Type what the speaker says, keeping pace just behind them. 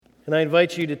And I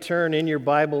invite you to turn in your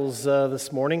Bibles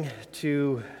this morning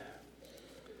to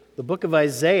the book of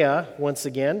Isaiah once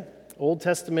again, Old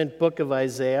Testament book of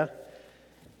Isaiah,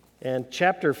 and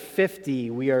chapter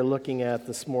 50 we are looking at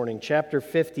this morning. Chapter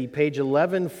 50, page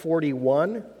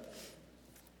 1141.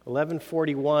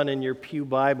 1141 in your pew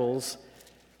Bibles.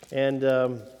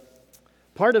 And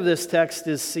part of this text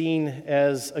is seen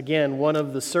as, again, one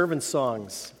of the servant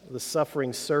songs, the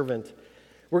suffering servant.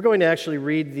 We're going to actually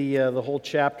read the whole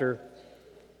chapter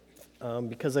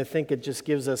because I think it just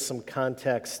gives us some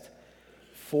context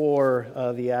for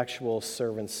the actual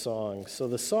servant song. So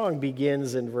the song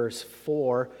begins in verse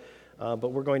 4,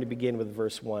 but we're going to begin with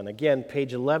verse 1. Again, page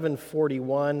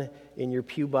 1141 in your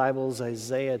pew Bibles,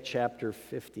 Isaiah chapter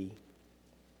 50.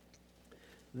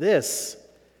 This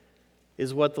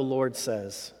is what the Lord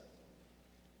says.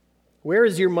 Where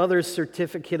is your mother's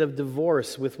certificate of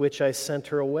divorce with which I sent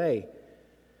her away?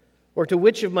 Or to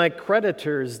which of my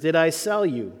creditors did I sell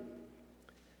you?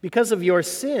 Because of your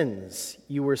sins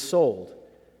you were sold.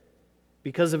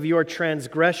 Because of your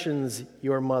transgressions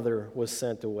your mother was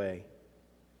sent away.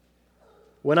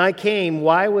 When I came,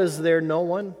 why was there no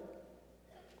one?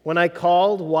 When I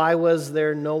called, why was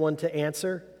there no one to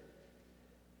answer?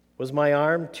 Was my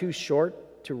arm too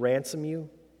short to ransom you?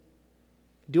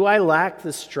 Do I lack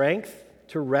the strength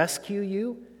to rescue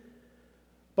you?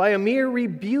 By a mere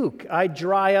rebuke, I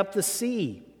dry up the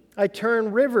sea. I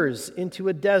turn rivers into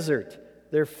a desert.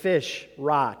 Their fish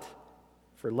rot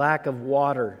for lack of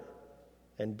water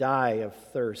and die of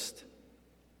thirst.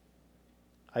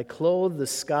 I clothe the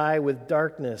sky with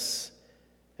darkness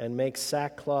and make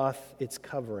sackcloth its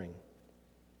covering.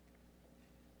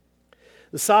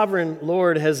 The sovereign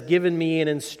Lord has given me an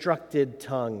instructed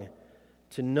tongue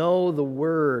to know the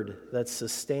word that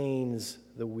sustains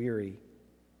the weary.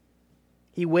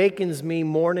 He wakens me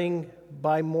morning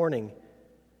by morning,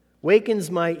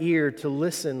 wakens my ear to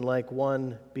listen like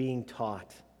one being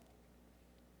taught.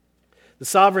 The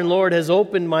sovereign Lord has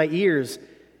opened my ears,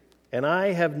 and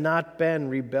I have not been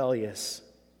rebellious.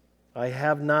 I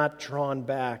have not drawn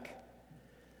back.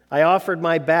 I offered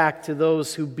my back to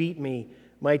those who beat me,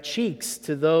 my cheeks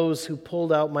to those who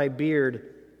pulled out my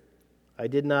beard. I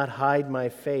did not hide my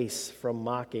face from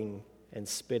mocking and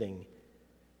spitting.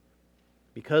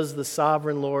 Because the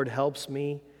sovereign Lord helps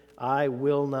me, I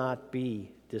will not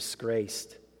be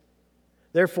disgraced.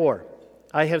 Therefore,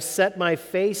 I have set my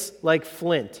face like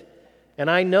flint,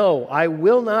 and I know I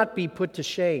will not be put to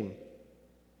shame.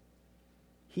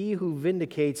 He who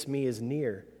vindicates me is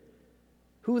near.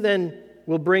 Who then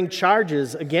will bring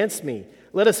charges against me?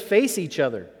 Let us face each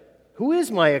other. Who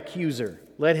is my accuser?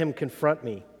 Let him confront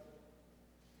me.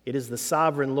 It is the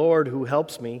sovereign Lord who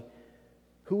helps me.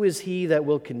 Who is he that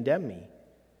will condemn me?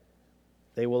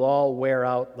 They will all wear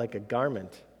out like a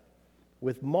garment,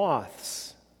 with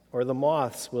moths, or the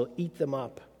moths will eat them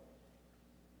up.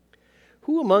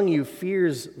 Who among you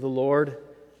fears the Lord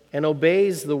and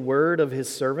obeys the word of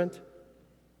his servant?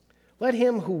 Let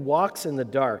him who walks in the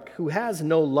dark, who has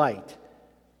no light,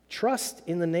 trust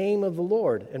in the name of the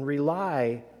Lord and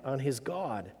rely on his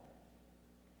God.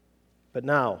 But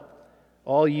now,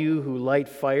 all you who light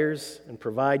fires and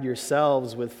provide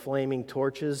yourselves with flaming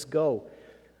torches, go.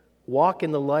 Walk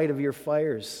in the light of your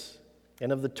fires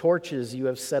and of the torches you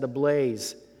have set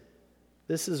ablaze.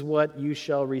 This is what you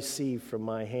shall receive from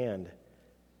my hand.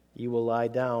 You will lie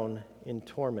down in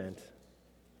torment.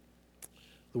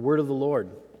 The word of the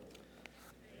Lord.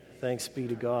 Thanks be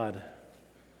to God.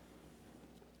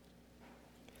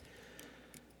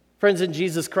 Friends in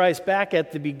Jesus Christ, back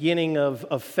at the beginning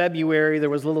of February,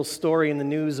 there was a little story in the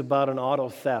news about an auto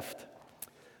theft.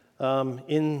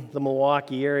 In the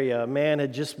Milwaukee area. A man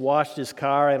had just washed his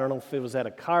car. I don't know if it was at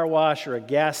a car wash or a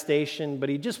gas station, but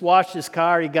he just washed his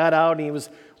car. He got out and he was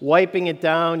wiping it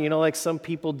down, like some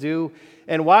people do.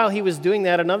 And while he was doing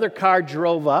that, another car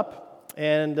drove up,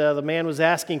 and the man was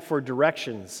asking for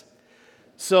directions.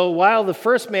 So while the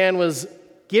first man was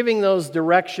giving those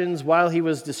directions, while he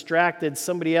was distracted,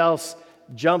 somebody else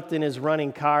jumped in his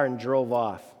running car and drove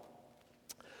off.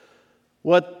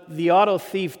 What the auto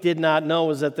thief did not know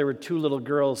was that there were two little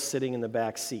girls sitting in the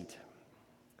back seat.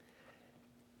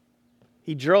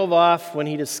 He drove off. When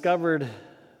he discovered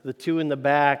the two in the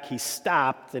back, he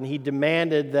stopped and he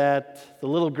demanded that the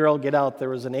little girl get out. There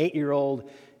was an 8-year-old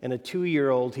and a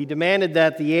 2-year-old. He demanded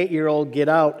that the 8-year-old get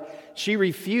out. She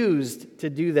refused to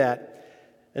do that.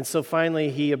 And so finally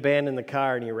he abandoned the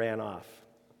car and he ran off.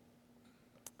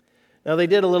 Now they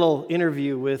did a little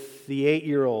interview with the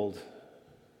 8-year-old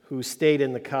who stayed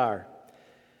in the car.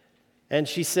 And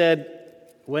she said,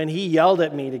 when he yelled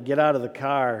at me to get out of the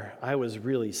car, I was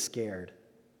really scared.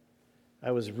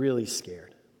 I was really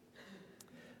scared.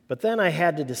 But then I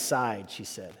had to decide, she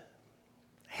said.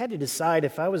 I had to decide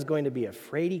if I was going to be a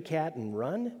fraidy cat and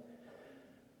run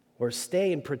or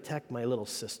stay and protect my little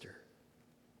sister.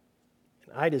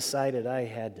 And I decided I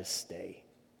had to stay.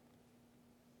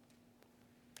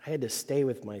 I had to stay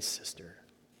with my sister.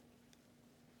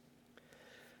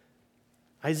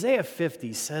 Isaiah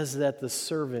 50 says that the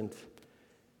servant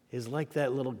is like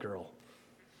that little girl.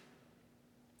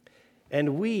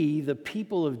 And we, the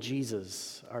people of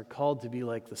Jesus, are called to be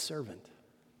like the servant.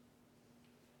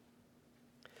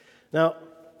 Now,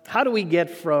 how do we get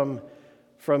from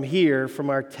here, from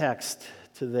our text,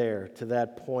 to there, to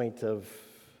that point of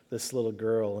this little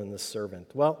girl and the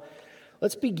servant? Well,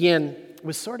 let's begin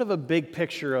with sort of a big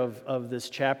picture of this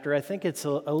chapter. I think it's a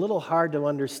little hard to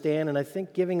understand, and I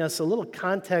think giving us a little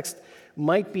context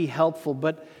might be helpful,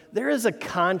 but there is a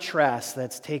contrast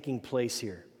that's taking place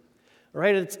here.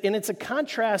 Right? It's a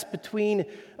contrast between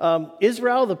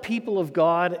Israel, the people of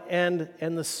God, and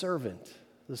the servant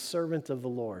of the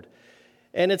Lord.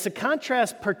 And it's a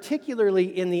contrast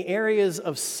particularly in the areas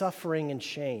of suffering and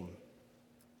shame.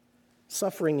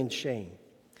 Suffering and shame.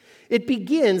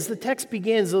 The text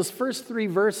begins, those first 3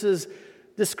 verses,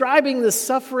 describing the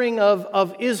suffering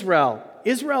of Israel.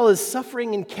 Israel is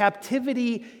suffering in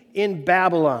captivity in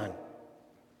Babylon.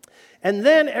 And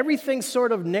then everything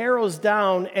sort of narrows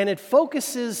down and it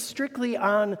focuses strictly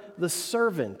on the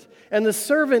servant. And the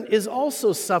servant is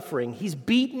also suffering. He's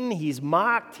beaten, he's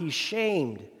mocked, he's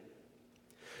shamed.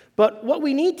 But what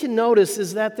we need to notice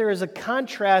is that there is a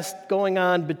contrast going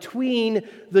on between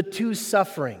the two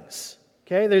sufferings.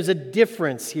 Okay, there's a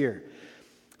difference here.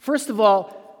 First of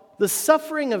all, the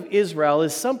suffering of Israel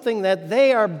is something that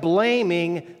they are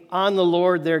blaming on the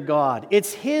Lord their God.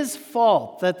 It's His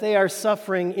fault that they are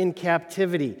suffering in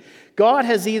captivity. God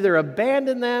has either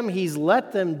abandoned them, He's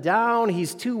let them down,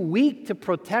 He's too weak to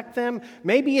protect them.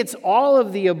 Maybe it's all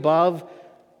of the above,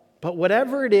 but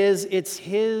whatever it is, it's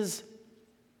His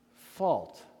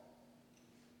fault.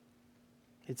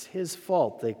 It's His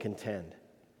fault, they contend.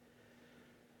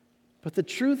 But the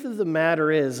truth of the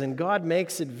matter is, and God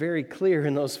makes it very clear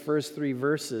in those first 3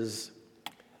 verses,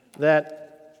 that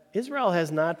Israel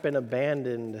has not been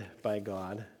abandoned by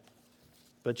God,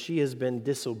 but she has been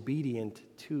disobedient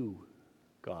to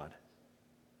God.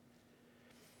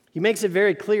 He makes it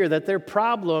very clear that their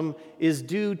problem is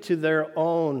due to their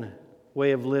own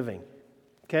way of living.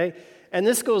 Okay? And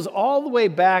this goes all the way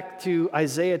back to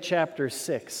Isaiah chapter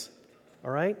 6,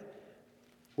 all right?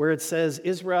 Where it says,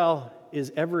 Israel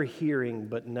is ever hearing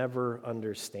but never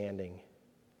understanding,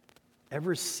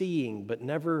 ever seeing but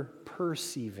never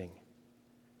perceiving.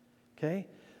 Okay?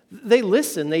 They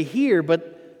listen, they hear,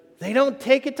 but they don't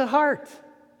take it to heart.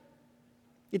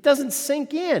 It doesn't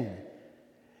sink in.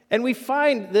 And we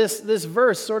find this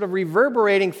verse sort of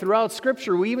reverberating throughout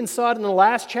Scripture. We even saw it in the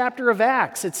last chapter of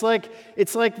Acts. It's like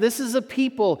this is a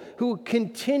people who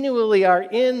continually are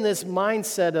in this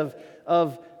mindset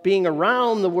of being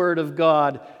around the Word of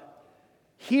God,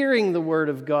 hearing the Word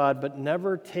of God, but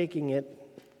never taking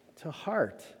it to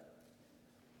heart.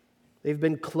 They've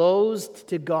been closed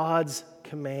to God's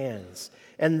commands.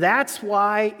 And that's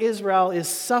why Israel is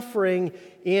suffering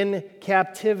in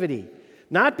captivity.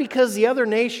 Not because the other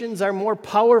nations are more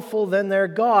powerful than their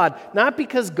God. Not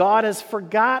because God has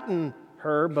forgotten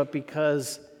her, but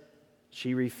because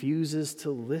she refuses to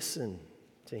listen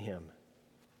to Him.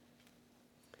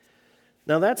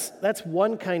 Now that's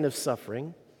one kind of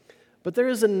suffering. But there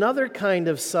is another kind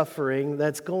of suffering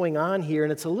that's going on here,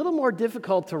 and it's a little more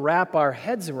difficult to wrap our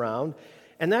heads around,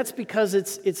 and that's because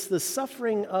it's the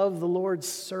suffering of the Lord's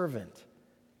servant.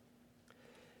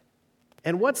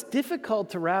 And what's difficult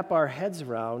to wrap our heads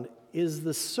around is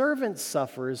the servant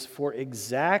suffers for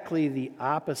exactly the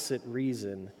opposite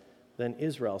reason than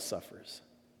Israel suffers.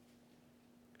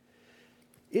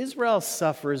 Israel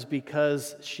suffers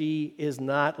because she is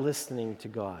not listening to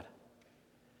God.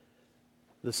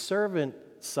 The servant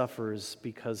suffers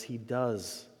because he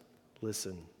does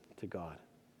listen to God.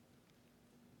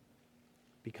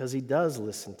 Because he does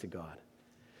listen to God.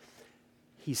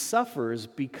 He suffers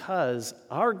because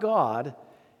our God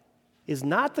is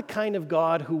not the kind of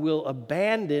God who will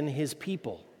abandon His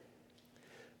people.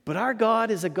 But our God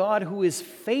is a God who is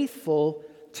faithful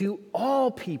to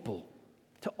all people.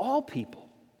 To all people.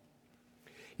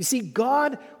 You see,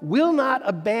 God will not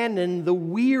abandon the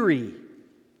weary.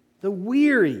 The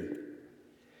weary.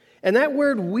 And that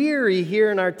word weary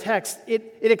here in our text,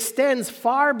 it extends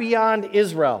far beyond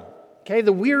Israel. Okay,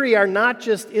 the weary are not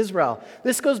just Israel.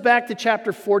 This goes back to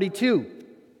chapter 42,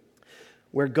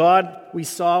 where God, we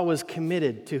saw, was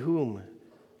committed to whom?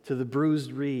 To the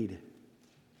bruised reed,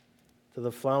 to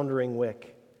the floundering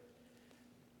wick.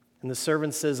 And the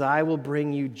servant says, I will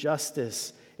bring you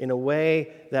justice in a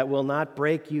way that will not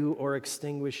break you or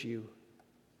extinguish you.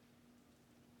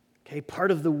 Okay,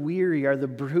 part of the weary are the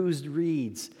bruised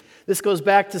reeds. This goes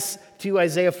back to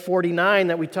Isaiah 49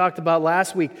 that we talked about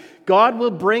last week. God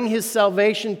will bring his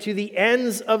salvation to the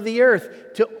ends of the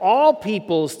earth, to all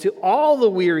peoples, to all the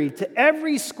weary, to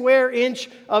every square inch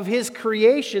of his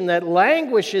creation that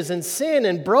languishes in sin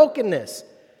and brokenness.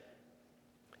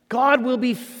 God will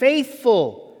be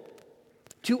faithful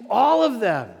to all of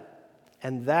them.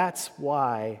 And that's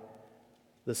why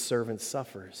the servant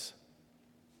suffers.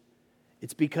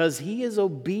 It's because he is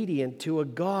obedient to a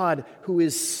God who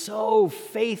is so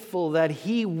faithful that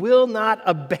he will not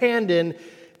abandon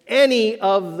any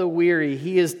of the weary.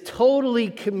 He is totally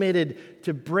committed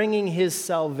to bringing his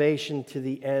salvation to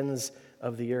the ends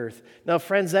of the earth. Now,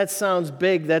 friends, that sounds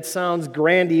big, that sounds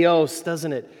grandiose,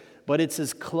 doesn't it? But it's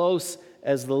as close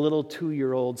as the little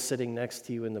 2-year-old sitting next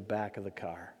to you in the back of the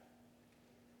car,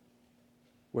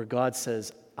 where God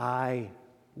says, I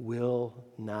will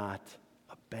not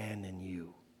abandon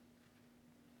you.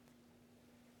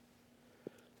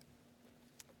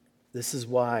 This is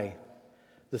why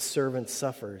the servant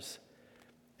suffers.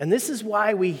 And this is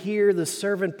why we hear the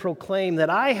servant proclaim that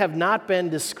I have not been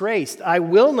disgraced. I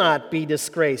will not be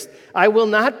disgraced. I will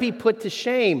not be put to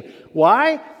shame.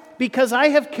 Why? Because I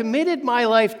have committed my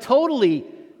life totally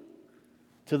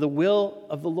to the will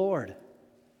of the Lord,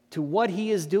 to what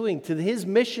he is doing, to his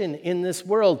mission in this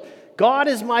world. God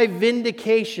is my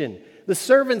vindication. The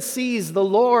servant sees the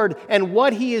Lord and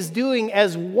what he is doing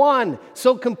as one,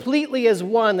 so completely as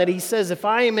one, that he says, if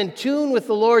I am in tune with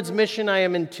the Lord's mission, I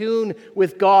am in tune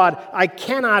with God. I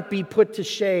cannot be put to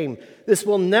shame. This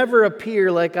will never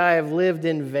appear like I have lived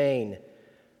in vain.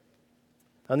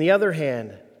 On the other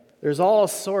hand, there's all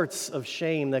sorts of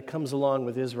shame that comes along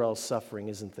with Israel's suffering,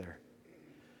 isn't there?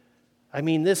 I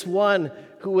mean, this one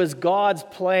who was God's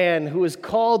plan, who was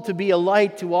called to be a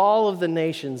light to all of the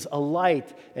nations, a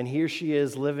light, and here she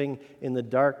is living in the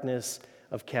darkness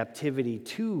of captivity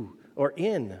to or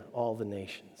in all the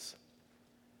nations.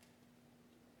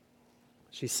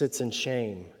 She sits in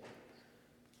shame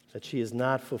that she is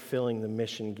not fulfilling the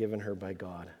mission given her by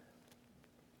God.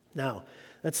 Now,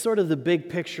 that's sort of the big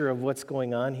picture of what's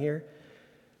going on here.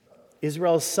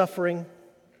 Israel is suffering.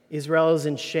 Israel is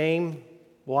in shame.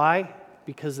 Why?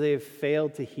 Because they have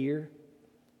failed to hear.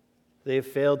 They have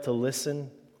failed to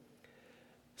listen.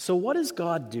 So what does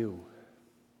God do?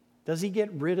 Does he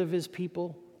get rid of his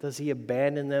people? Does he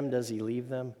abandon them? Does he leave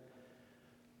them?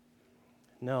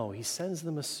 No, he sends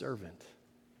them a servant.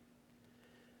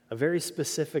 A very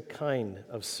specific kind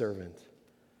of servant.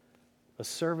 A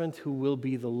servant who will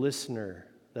be the listener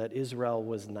that Israel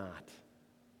was not.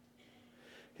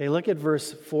 Okay, look at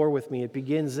verse 4 with me. It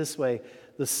begins this way.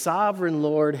 The sovereign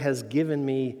Lord has given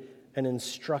me an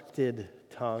instructed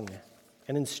tongue.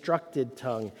 An instructed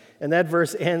tongue. And that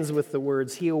verse ends with the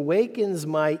words, He awakens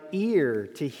my ear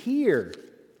to hear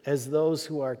as those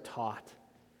who are taught.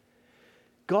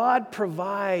 God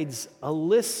provides a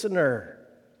listener.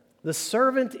 The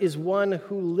servant is one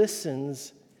who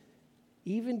listens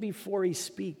even before he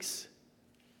speaks.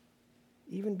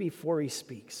 Even before he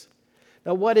speaks.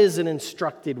 Now, what is an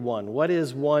instructed one? What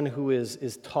is one who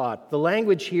is taught? The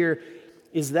language here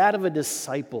is that of a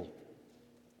disciple.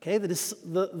 Okay,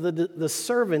 the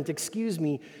servant,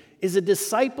 is a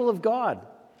disciple of God.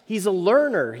 He's a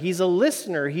learner. He's a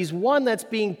listener. He's one that's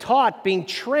being taught, being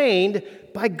trained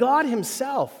by God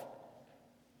himself.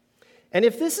 And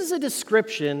if this is a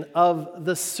description of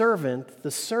the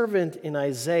servant in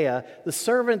Isaiah, the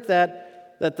servant that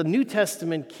the New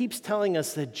Testament keeps telling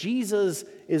us that Jesus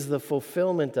is the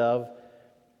fulfillment of,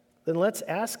 then let's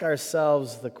ask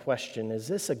ourselves the question, is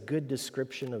this a good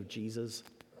description of Jesus?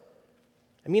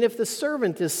 I mean, if the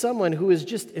servant is someone who is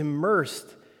just immersed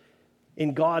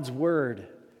in God's word,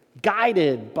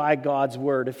 guided by God's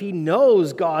word, if he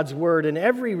knows God's word in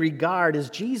every regard, is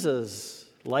Jesus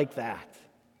like that?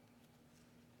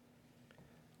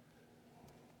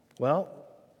 Well,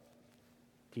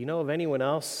 do you know of anyone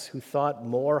else who thought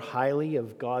more highly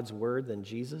of God's word than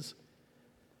Jesus?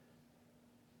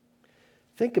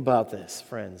 Think about this,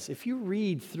 friends. If you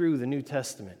read through the New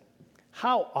Testament,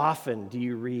 how often do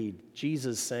you read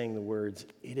Jesus saying the words,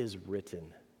 "It is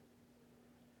written"?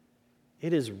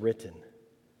 It is written.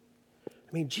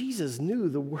 I mean, Jesus knew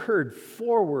the word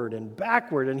forward and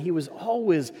backward, and he was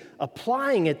always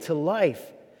applying it to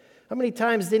life. How many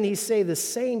times didn't he say the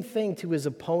same thing to his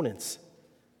opponents?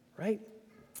 Right?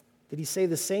 Did he say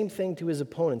the same thing to his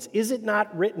opponents? Is it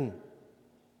not written?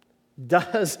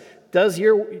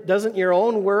 Doesn't your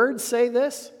own word say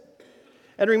this?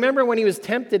 And remember when he was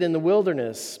tempted in the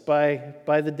wilderness by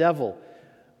the devil,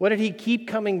 what did he keep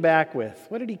coming back with?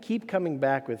 What did he keep coming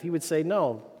back with? He would say,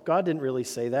 no, God didn't really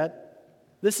say that.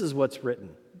 This is what's written.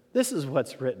 This is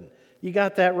what's written. You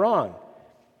got that wrong.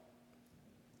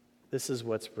 This is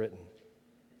what's written.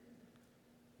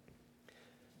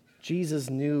 Jesus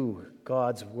knew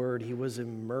God's word. He was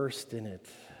immersed in it.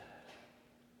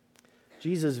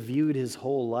 Jesus viewed his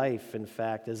whole life, in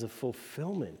fact, as a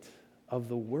fulfillment of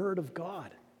the word of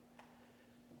God.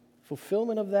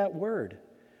 Fulfillment of that word.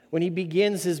 When he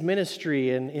begins his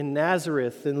ministry in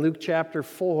Nazareth in Luke chapter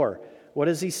 4, what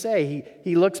does he say?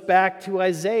 He looks back to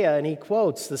Isaiah and he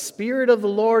quotes, "The Spirit of the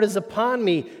Lord is upon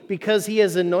me because he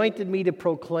has anointed me to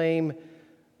proclaim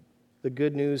the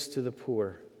good news to the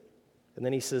poor." And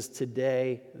then he says,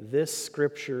 "Today, this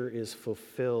scripture is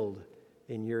fulfilled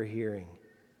in your hearing."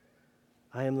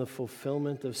 I am the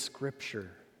fulfillment of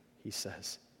scripture, he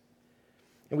says.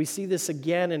 And we see this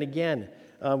again and again.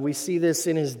 We see this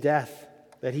in his death,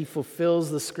 that he fulfills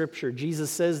the scripture.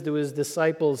 Jesus says to his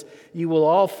disciples, "You will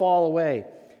all fall away,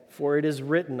 for it is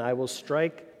written, I will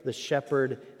strike the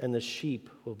shepherd and the sheep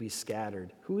will be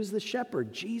scattered." Who is the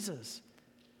shepherd? Jesus.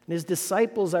 And his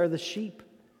disciples are the sheep.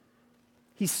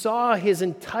 He saw his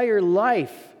entire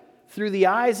life through the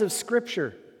eyes of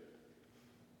scripture.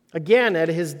 Again, at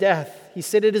his death, he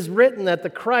said, "It is written that the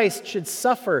Christ should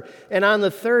suffer and on the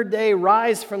third day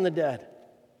rise from the dead."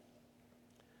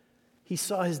 He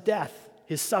saw his death,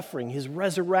 his suffering, his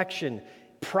resurrection,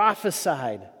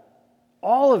 prophesied,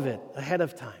 all of it ahead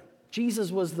of time.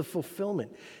 Jesus was the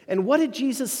fulfillment. And what did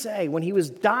Jesus say when he was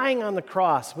dying on the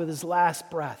cross with his last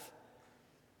breath?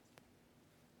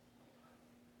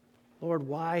 "Lord,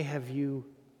 why have you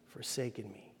forsaken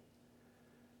me?"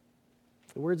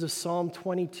 The words of Psalm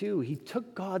 22, he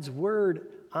took God's word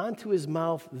onto his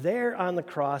mouth, there on the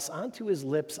cross, onto his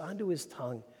lips, onto his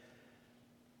tongue.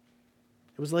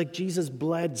 It was like Jesus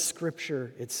bled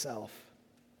Scripture itself.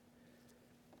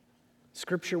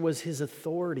 Scripture was his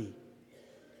authority.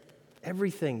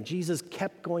 Everything. Jesus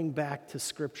kept going back to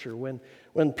Scripture.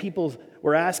 When people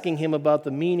were asking him about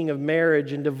the meaning of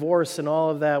marriage and divorce and all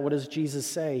of that, what does Jesus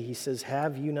say? He says,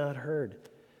 "Have you not heard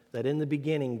that in the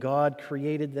beginning God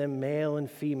created them male and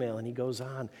female?" And he goes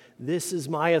on. This is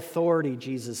my authority,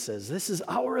 Jesus says. This is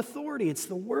our authority. It's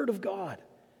the Word of God.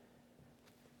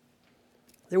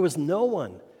 There was no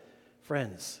one,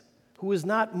 friends, who was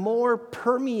not more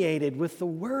permeated with the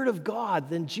Word of God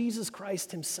than Jesus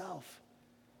Christ himself.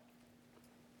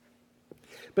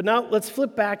 But now let's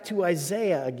flip back to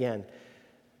Isaiah again.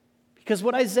 Because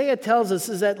what Isaiah tells us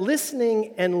is that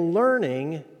listening and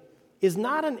learning is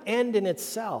not an end in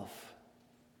itself.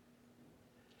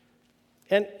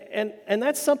 And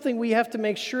that's something we have to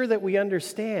make sure that we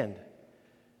understand.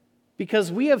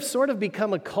 Because we have sort of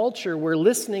become a culture where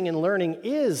listening and learning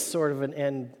is sort of an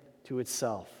end to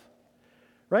itself.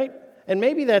 Right? And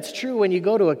maybe that's true when you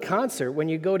go to a concert, when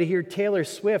you go to hear Taylor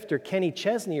Swift or Kenny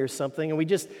Chesney or something, and we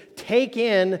just take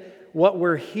in what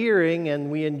we're hearing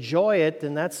and we enjoy it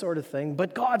and that sort of thing.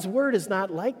 But God's Word is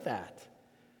not like that.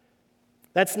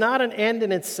 That's not an end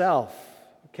in itself,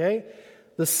 okay?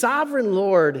 "The sovereign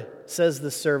Lord," says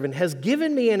the servant, "has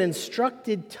given me an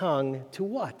instructed tongue to"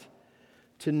 what?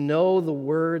 "To know the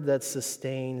word that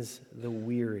sustains the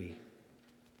weary."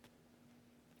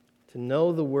 To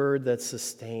know the word that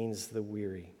sustains the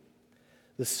weary.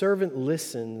 The servant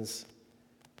listens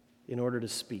in order to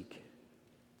speak.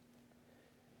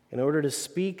 In order to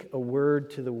speak a word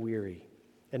to the weary.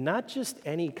 And not just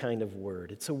any kind of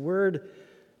word. It's a word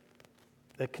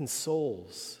that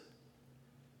consoles.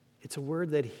 It's a word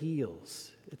that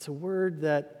heals. It's a word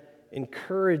that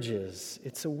encourages.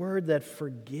 It's a word that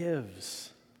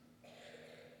forgives.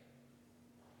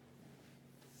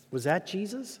 Was that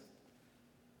Jesus?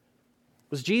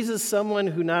 Was Jesus someone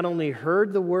who not only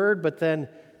heard the word, but then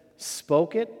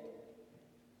spoke it?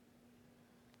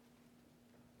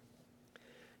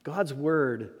 God's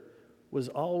word was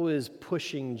always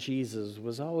pushing Jesus,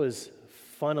 was always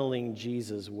funneling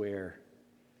Jesus where?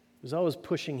 It was always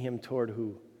pushing him toward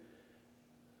who?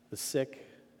 The sick,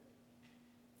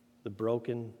 the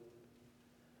broken,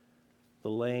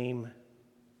 the lame,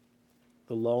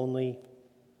 the lonely,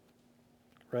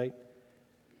 right?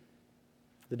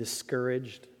 The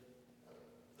discouraged,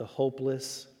 the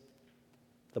hopeless,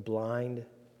 the blind.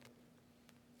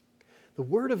 The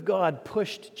Word of God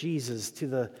pushed Jesus to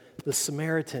the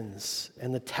Samaritans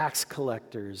and the tax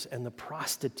collectors and the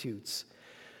prostitutes,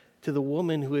 to the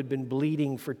woman who had been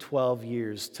bleeding for 12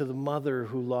 years, to the mother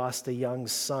who lost a young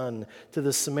son, to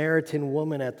the Samaritan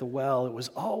woman at the well. It was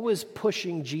always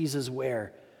pushing Jesus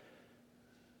where?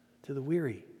 To the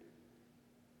weary.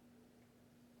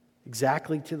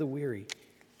 exactly to the weary.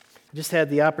 I just had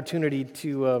the opportunity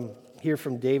to hear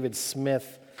from David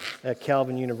Smith at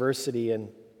Calvin University, and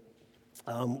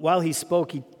while he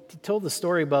spoke, he told the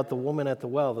story about the woman at the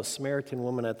well, the Samaritan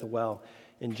woman at the well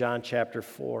in John chapter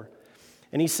 4.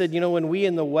 And he said, when we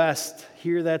in the West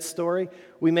hear that story,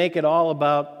 we make it all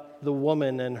about the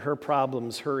woman and her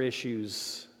problems, her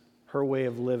issues, her way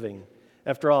of living.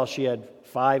 After all, she had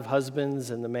 5 husbands,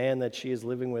 and the man that she is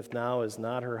living with now is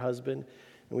not her husband.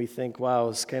 And we think, wow,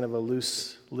 it's kind of a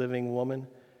loose living woman.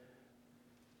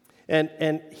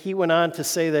 And he went on to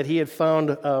say that he had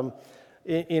found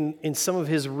in some of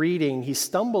his reading, he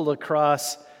stumbled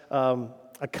across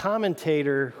a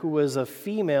commentator who was a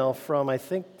female from, I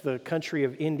think, the country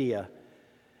of India.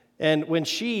 And when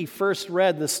she first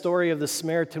read the story of the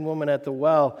Samaritan woman at the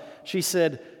well, she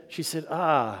said,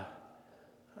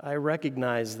 I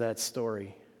recognize that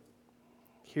story.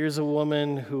 Here's a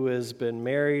woman who has been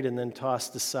married and then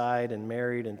tossed aside, and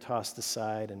married and tossed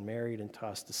aside, and married and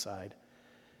tossed aside.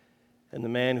 And the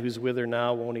man who's with her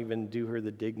now won't even do her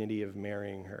the dignity of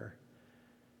marrying her.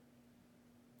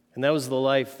 And that was the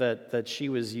life that she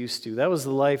was used to. That was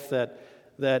the life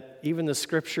that even the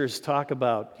scriptures talk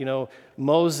about.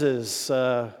 Moses,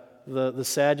 the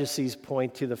Sadducees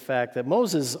point to the fact that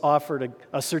Moses offered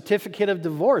a certificate of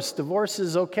divorce. Divorce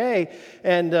is okay.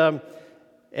 And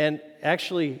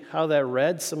actually, how that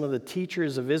read, some of the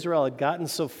teachers of Israel had gotten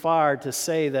so far to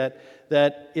say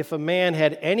that if a man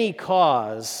had any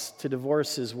cause to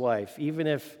divorce his wife, even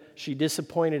if she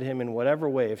disappointed him in whatever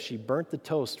way, if she burnt the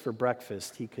toast for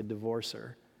breakfast, he could divorce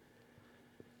her.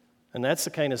 And that's the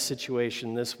kind of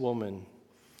situation this woman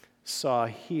saw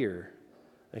here.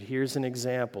 That here's an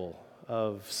example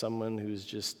of someone who's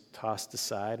just tossed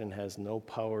aside and has no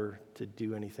power to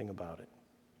do anything about it.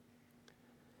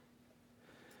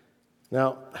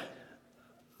 Now,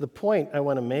 the point I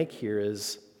want to make here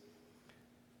is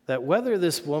that whether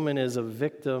this woman is a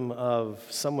victim of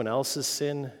someone else's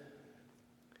sin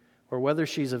or whether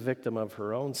she's a victim of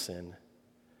her own sin,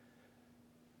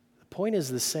 the point is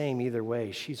the same either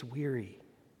way. She's weary.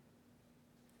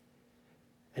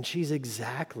 And she's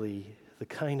exactly the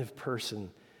kind of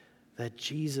person that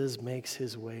Jesus makes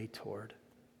his way toward,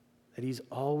 that he's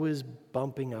always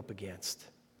bumping up against,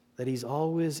 that he's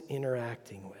always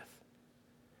interacting with.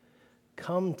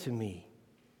 Come to me,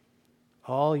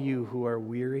 all you who are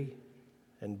weary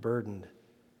and burdened,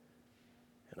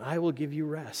 and I will give you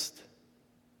rest.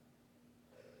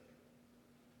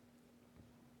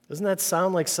 Doesn't that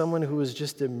sound like someone who is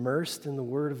just immersed in the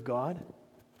Word of God?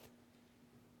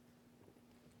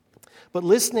 But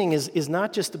listening is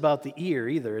not just about the ear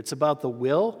either. It's about the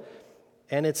will,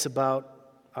 and it's about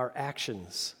our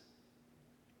actions.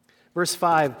 Verse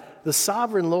 5, the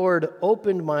sovereign Lord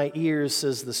opened my ears,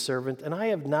 says the servant, and I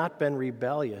have not been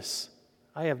rebellious.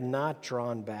 I have not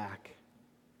drawn back.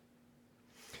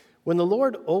 When the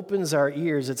Lord opens our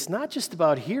ears, it's not just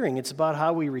about hearing, it's about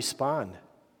how we respond.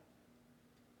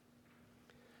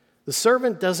 The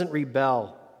servant doesn't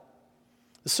rebel.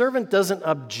 The servant doesn't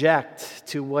object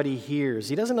to what he hears.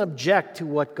 He doesn't object to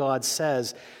what God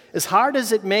says. As hard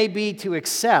as it may be to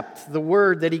accept the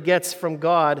word that he gets from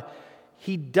God,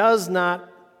 he does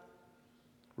not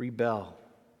rebel.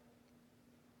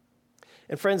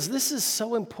 And friends, this is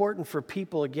so important for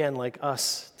people, again, like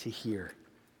us to hear.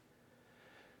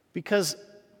 Because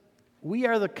we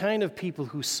are the kind of people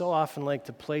who so often like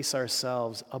to place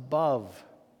ourselves above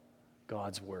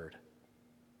God's word.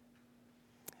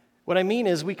 What I mean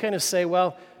is we kind of say,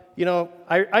 well,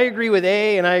 I agree with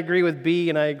A, and I agree with B,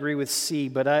 and I agree with C,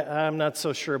 but I'm not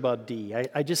so sure about D.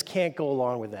 I just can't go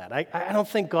along with that. I don't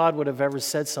think God would have ever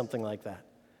said something like that.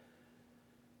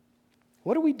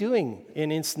 What are we doing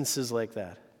in instances like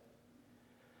that?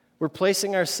 We're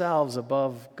placing ourselves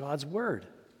above God's word.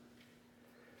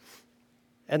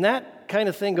 And that kind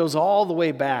of thing goes all the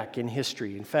way back in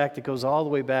history. In fact, it goes all the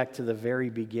way back to the very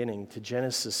beginning, to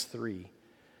Genesis 3.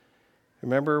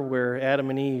 Remember where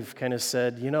Adam and Eve kind of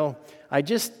said, I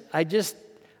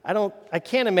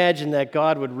can't imagine that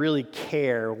God would really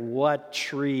care what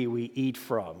tree we eat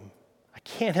from. I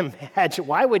can't imagine.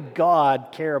 Why would God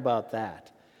care about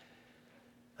that?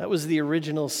 That was the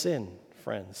original sin,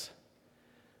 friends.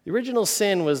 The original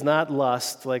sin was not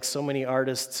lust, like so many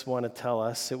artists want to tell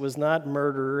us. It was not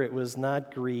murder. It was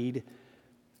not greed.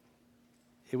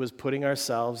 It was putting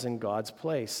ourselves in God's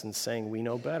place and saying we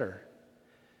know better.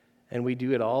 And we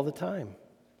do it all the time.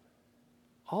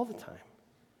 All the time.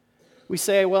 We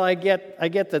say, well, I get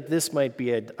that this might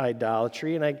be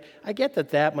idolatry, and I get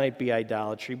that might be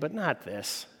idolatry, but not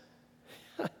this.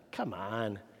 Come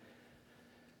on.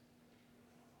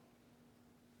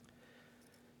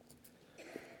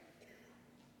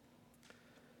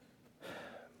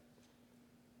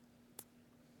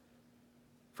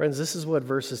 Friends, this is what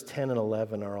verses 10 and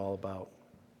 11 are all about.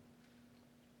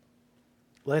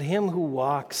 Let him who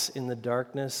walks in the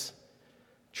darkness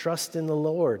trust in the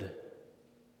Lord.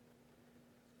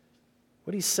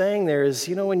 What he's saying there is,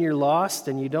 when you're lost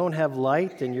and you don't have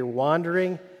light and you're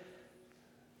wandering,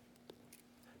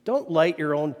 don't light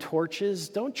your own torches.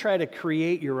 Don't try to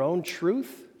create your own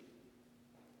truth.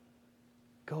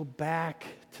 Go back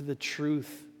to the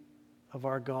truth of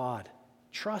our God.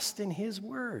 Trust in his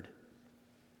word.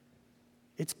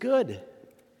 It's good.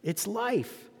 It's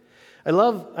life. I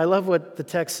love what the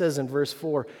text says in verse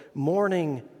 4.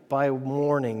 Morning by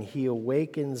morning he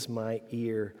awakens my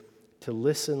ear to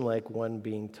listen like one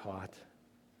being taught.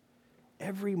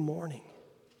 Every morning.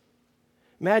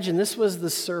 Imagine this was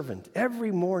the servant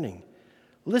every morning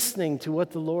listening to what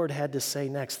the Lord had to say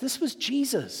next. This was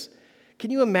Jesus.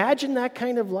 Can you imagine that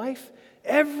kind of life?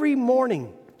 Every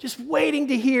morning, just waiting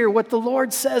to hear what the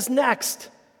Lord says next.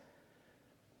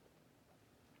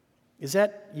 Is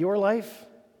that your life?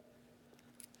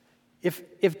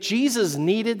 If Jesus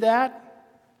needed that,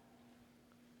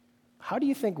 how do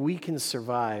you think we can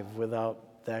survive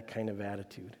without that kind of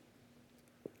attitude?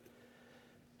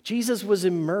 Jesus was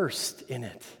immersed in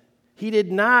it. He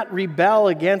did not rebel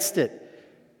against it.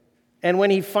 And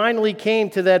when he finally came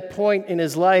to that point in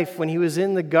his life, when he was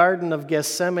in the Garden of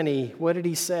Gethsemane, what did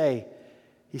he say?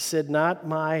 He said, "Not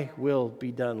my will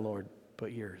be done, Lord,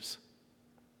 but yours."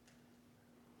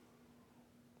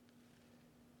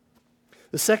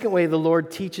 The second way the Lord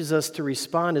teaches us to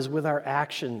respond is with our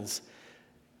actions.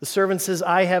 The servant says,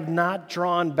 "I have not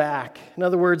drawn back." In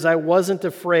other words, I wasn't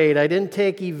afraid. I didn't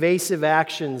take evasive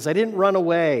actions. I didn't run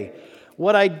away.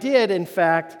 What I did, in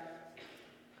fact,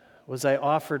 was I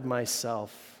offered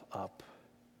myself up.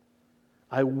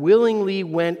 I willingly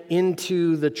went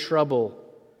into the trouble.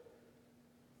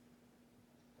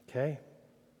 Okay?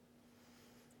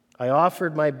 I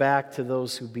offered my back to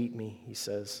those who beat me, he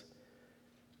says.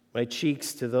 My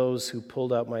cheeks to those who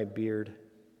pulled out my beard.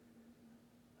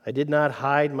 I did not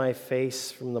hide my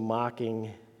face from the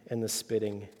mocking and the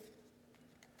spitting.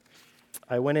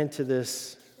 I went into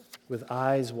this with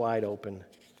eyes wide open.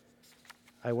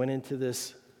 I went into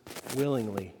this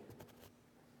willingly.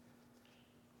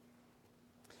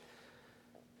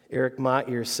 Eric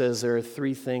Mottier says there are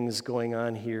three things going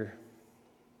on here.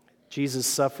 Jesus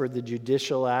suffered the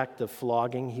judicial act of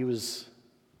flogging.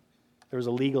 There was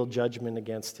a legal judgment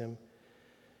against him.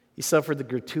 He suffered the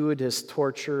gratuitous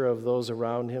torture of those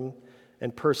around him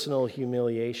and personal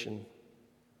humiliation.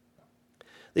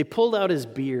 They pulled out his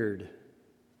beard.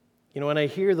 When I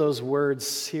hear those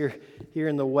words here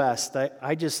in the West,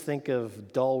 I just think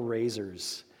of dull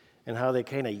razors and how they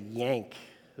kind of yank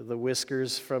the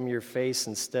whiskers from your face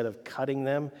instead of cutting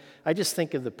them. I just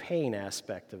think of the pain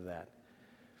aspect of that.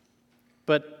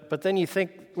 But then you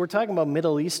think, we're talking about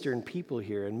Middle Eastern people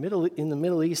here. In the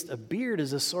Middle East, a beard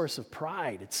is a source of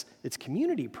pride. It's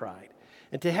community pride.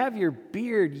 And to have your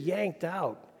beard yanked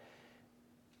out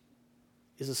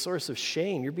is a source of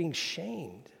shame. You're being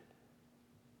shamed.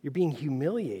 You're being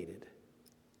humiliated.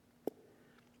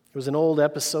 It was an old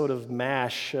episode of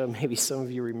MASH, maybe some of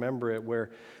you remember it,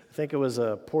 where I think it was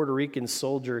a Puerto Rican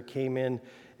soldier came in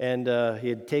and he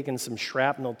had taken some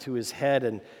shrapnel to his head,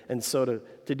 and so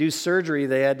to do surgery,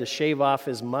 they had to shave off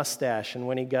his mustache. And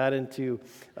when he got into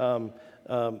the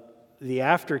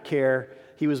aftercare,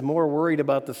 he was more worried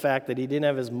about the fact that he didn't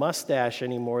have his mustache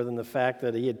anymore than the fact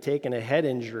that he had taken a head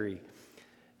injury.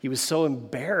 He was so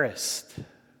embarrassed,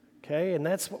 okay? And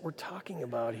that's what we're talking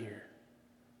about here.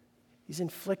 He's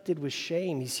inflicted with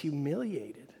shame. He's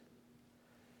humiliated.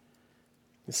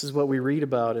 This is what we read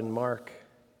about in Mark.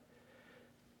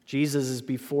 Jesus is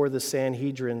before the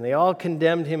Sanhedrin. They all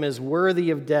condemned him as worthy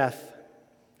of death.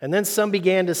 And then some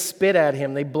began to spit at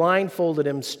him. They blindfolded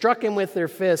him, struck him with their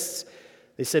fists.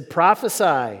 They said,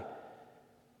 "Prophesy."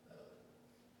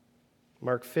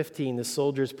 Mark 15, the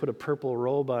soldiers put a purple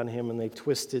robe on him and they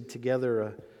twisted together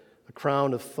a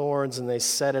crown of thorns and they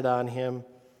set it on him.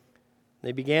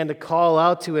 They began to call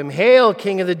out to him, "Hail,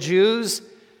 King of the Jews!"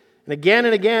 And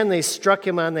again they struck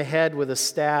him on the head with a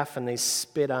staff and they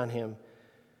spit on him.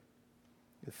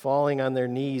 And falling on their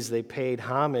knees, they paid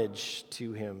homage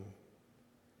to him.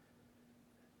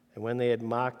 And when they had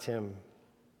mocked him,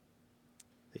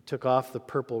 they took off the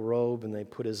purple robe and they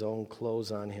put his own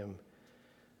clothes on him.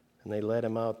 And they led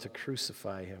him out to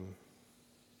crucify him.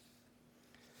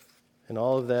 And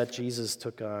all of that Jesus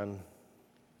took on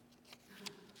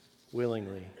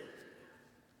willingly.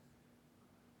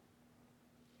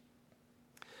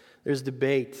 There's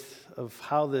debate of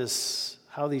how these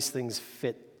things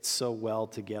fit so well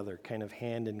together, kind of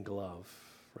hand in glove,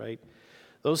 right?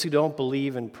 Those who don't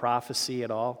believe in prophecy at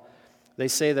all, They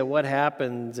say that what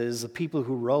happens is the people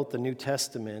who wrote the New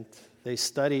Testament, they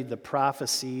studied the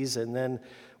prophecies, and then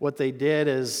what they did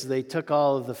is they took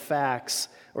all of the facts,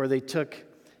 or they took,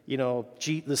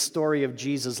 the story of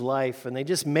Jesus' life, and they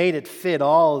just made it fit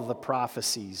all of the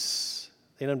prophecies.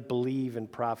 They didn't believe in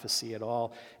prophecy at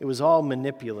all. It was all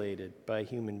manipulated by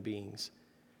human beings.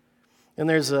 And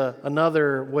there's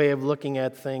another way of looking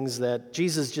at things, that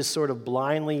Jesus just sort of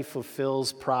blindly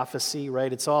fulfills prophecy,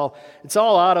 right? It's all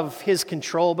out of his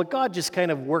control, but God just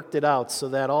kind of worked it out so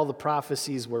that all the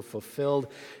prophecies were fulfilled.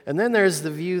 And then there's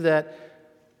the view that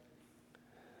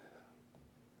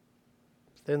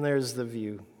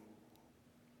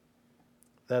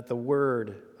the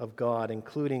Word of God,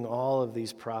 including all of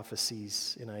these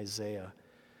prophecies in Isaiah,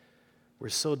 were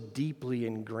so deeply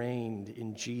ingrained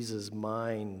in Jesus'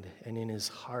 mind and in his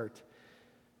heart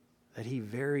that he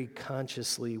very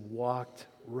consciously walked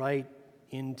right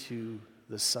into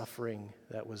the suffering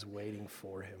that was waiting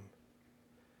for him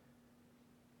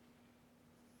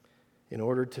in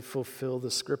order to fulfill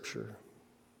the Scripture,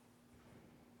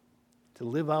 to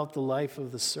live out the life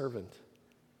of the servant.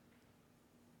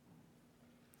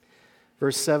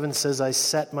 Verse 7 says, I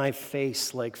set my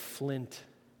face like flint.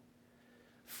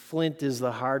 Flint is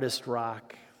the hardest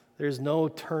rock. There's no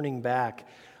turning back.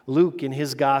 Luke, in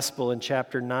his gospel, in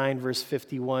chapter 9, verse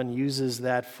 51, uses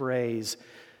that phrase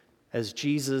as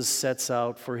Jesus sets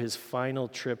out for his final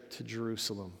trip to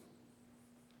Jerusalem.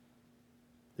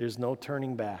 There's no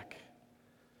turning back.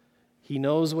 He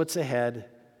knows what's ahead,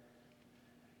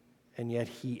 and yet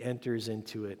he enters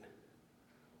into it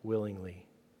willingly.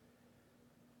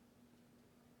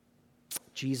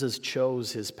 Jesus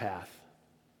chose his path.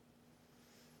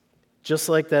 Just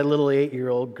like that little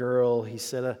 8-year-old girl, he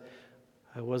said,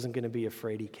 I wasn't going to be a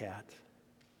fraidy cat.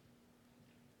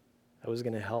 I was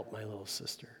going to help my little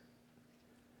sister.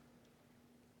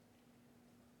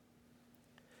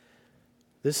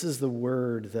 This is the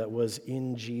word that was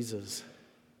in Jesus.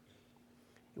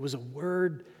 It was a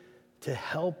word to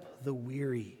help the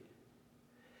weary.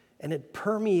 And it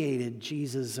permeated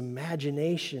Jesus'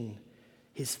 imagination,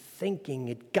 his thinking.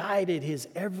 It guided his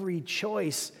every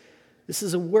choice. This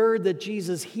is a word that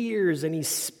Jesus hears and he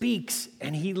speaks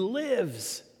and he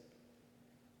lives.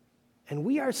 And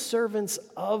we are servants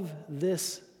of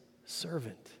this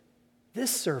servant.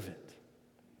 This servant.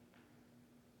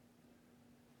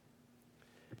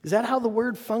 Is that how the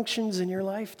word functions in your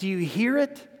life? Do you hear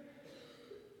it?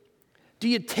 Do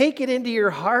you take it into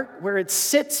your heart where it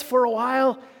sits for a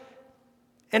while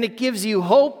and it gives you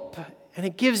hope and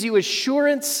it gives you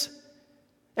assurance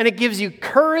and it gives you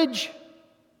courage?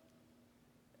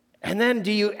 And then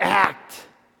do you act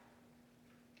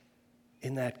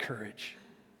in that courage?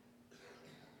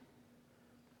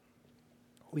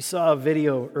 We saw a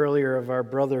video earlier of our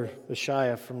brother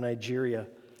Ishaya from Nigeria.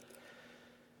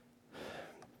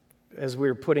 As we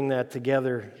were putting that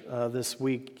together this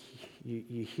week,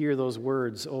 you hear those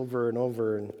words over and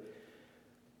over. And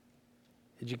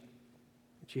did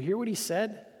you hear what he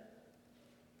said?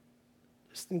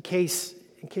 Just in case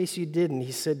you didn't,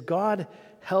 he said, God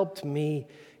helped me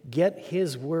get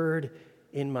his word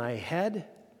in my head,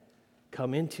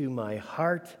 come into my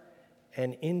heart,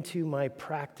 and into my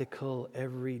practical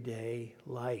everyday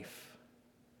life.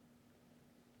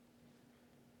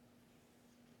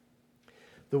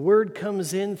 The word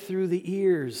comes in through the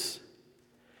ears.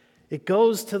 It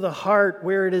goes to the heart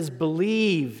where it is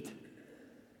believed,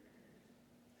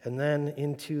 and then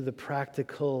into the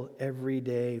practical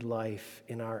everyday life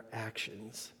in our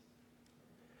actions.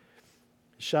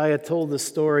 Shia told the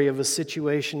story of a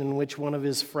situation in which one of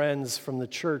his friends from the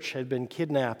church had been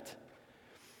kidnapped.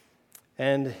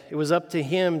 And it was up to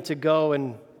him to go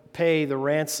and pay the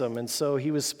ransom. And so he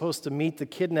was supposed to meet the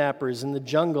kidnappers in the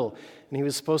jungle, and he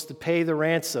was supposed to pay the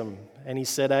ransom. And he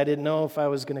said, I didn't know if I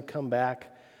was going to come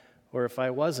back or if I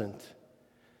wasn't.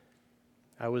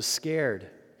 I was scared.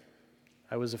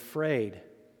 I was afraid.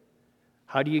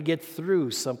 How do you get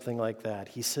through something like that?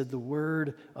 He said, the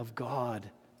word of God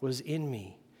was in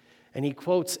me. And he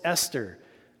quotes Esther,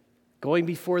 going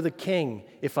before the king,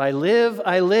 if I live,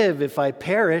 I live. If I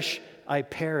perish, I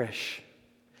perish.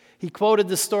 He quoted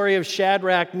the story of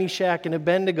Shadrach, Meshach, and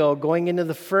Abednego going into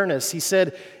the furnace. He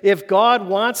said, if God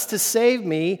wants to save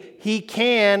me, he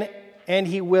can and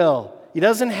he will. He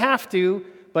doesn't have to,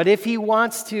 but if he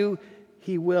wants to,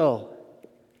 he will.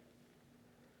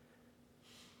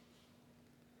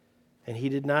 And he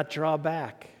did not draw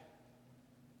back.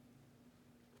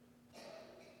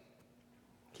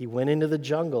 He went into the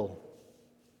jungle.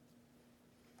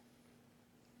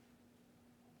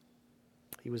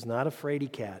 He was not a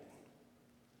fraidy cat.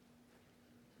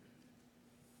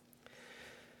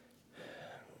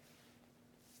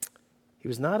 He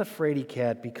was not a fraidy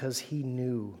cat because he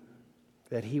knew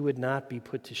that he would not be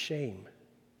put to shame.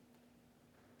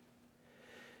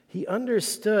 He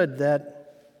understood that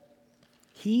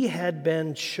he had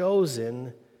been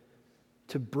chosen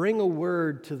to bring a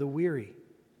word to the weary.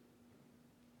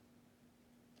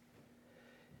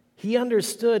 He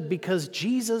understood because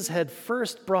Jesus had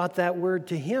first brought that word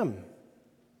to him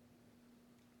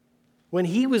when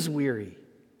he was weary.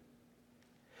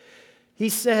 He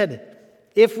said,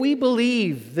 if we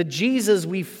believe the Jesus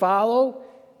we follow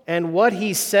and what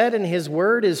he said in his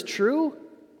word is true,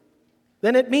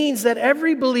 then it means that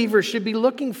every believer should be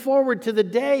looking forward to the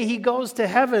day he goes to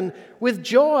heaven with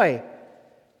joy.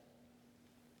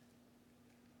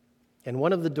 And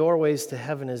one of the doorways to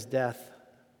heaven is death.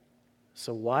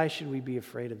 So why should we be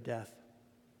afraid of death?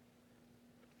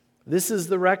 This is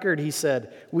the record, he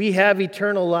said. We have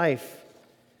eternal life.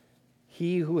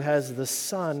 He who has the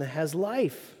Son has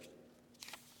life.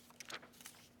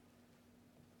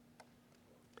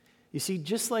 You see,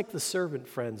 just like the servant,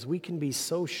 friends, we can be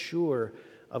so sure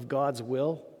of God's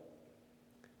will,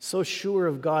 so sure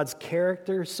of God's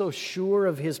character, so sure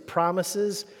of his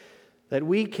promises, that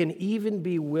we can even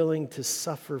be willing to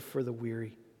suffer for the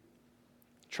weary,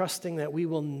 trusting that we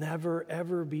will never,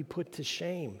 ever be put to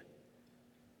shame.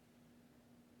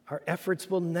 Our efforts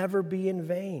will never be in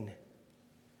vain.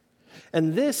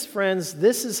 And this, friends,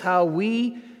 this is how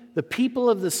we, the people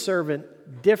of the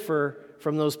servant, differ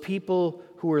from those people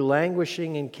who were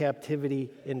languishing in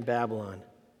captivity in Babylon.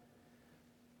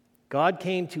 God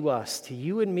came to us, to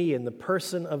you and me, in the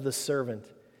person of the servant,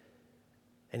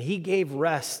 and he gave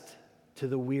rest to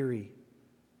the weary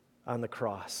on the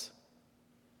cross.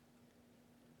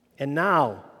 And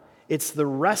now, it's the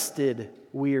rested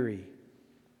weary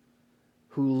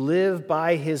who live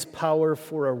by his power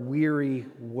for a weary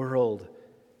world.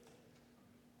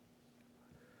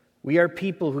 We are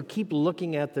people who keep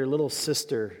looking at their little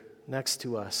sister next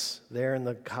to us there in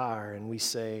the car, and we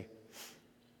say,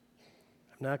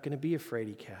 I'm not going to be a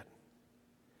fraidy cat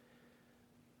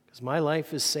because my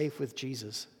life is safe with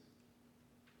Jesus,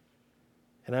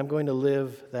 and I'm going to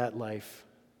live that life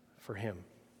for him.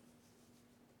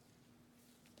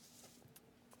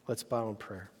 Let's bow in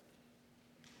prayer.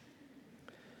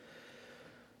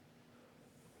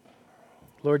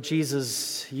 Lord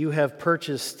Jesus, you have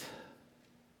purchased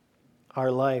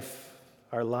our life,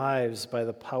 our lives by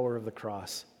the power of the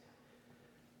cross.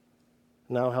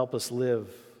 Now help us live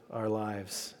our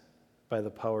lives by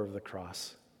the power of the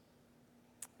cross.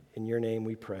 In your name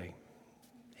we pray.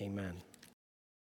 Amen.